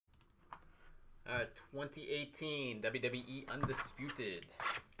Alright, 2018 WWE Undisputed.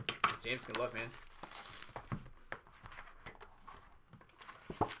 James, good luck, man.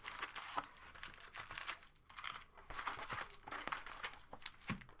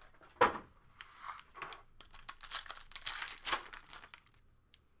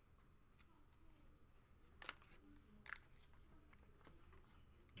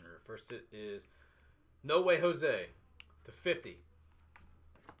 First hit is No Way Jose to 50.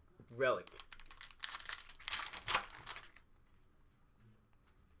 Relic.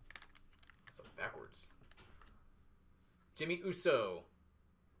 So backwards. Jimmy Uso.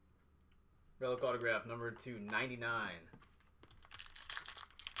 Relic autograph number 299.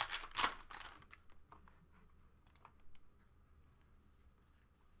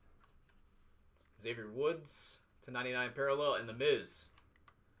 Xavier Woods to 99 parallel, and The Miz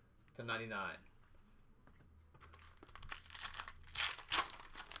to 99.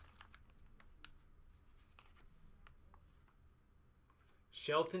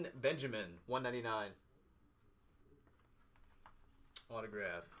 Shelton Benjamin, 199.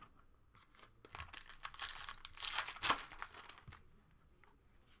 Autograph.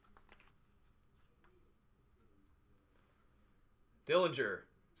 Dillinger,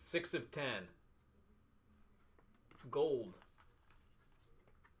 6 of 10. Gold.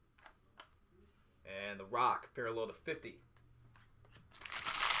 And The Rock, parallel to 50.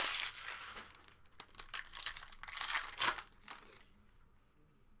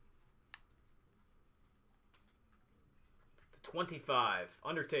 To 25,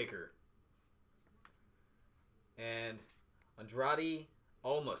 Undertaker. And Andrade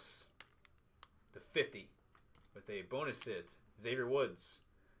Almas to 50. With a bonus hit, Xavier Woods,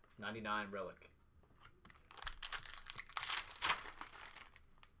 99 relic.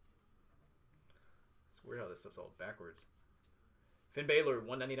 It's weird how this stuff's all backwards. Finn Balor,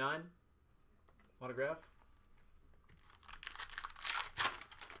 199. Autograph.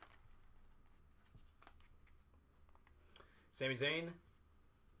 Sami Zayn,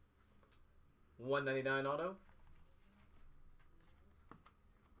 199 auto.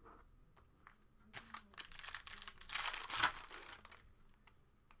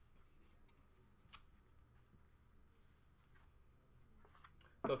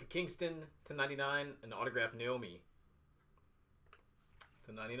 Kofi Kingston to 99, an autograph Naomi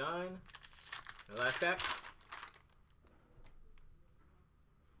to 99. And last pack.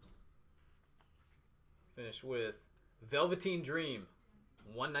 Finish with Velveteen Dream,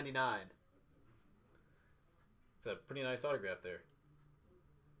 199. It's a pretty nice autograph there.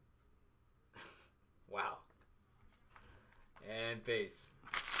 Wow. And base.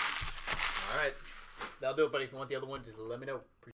 All right. That'll do it, buddy. If you want the other one, just let me know.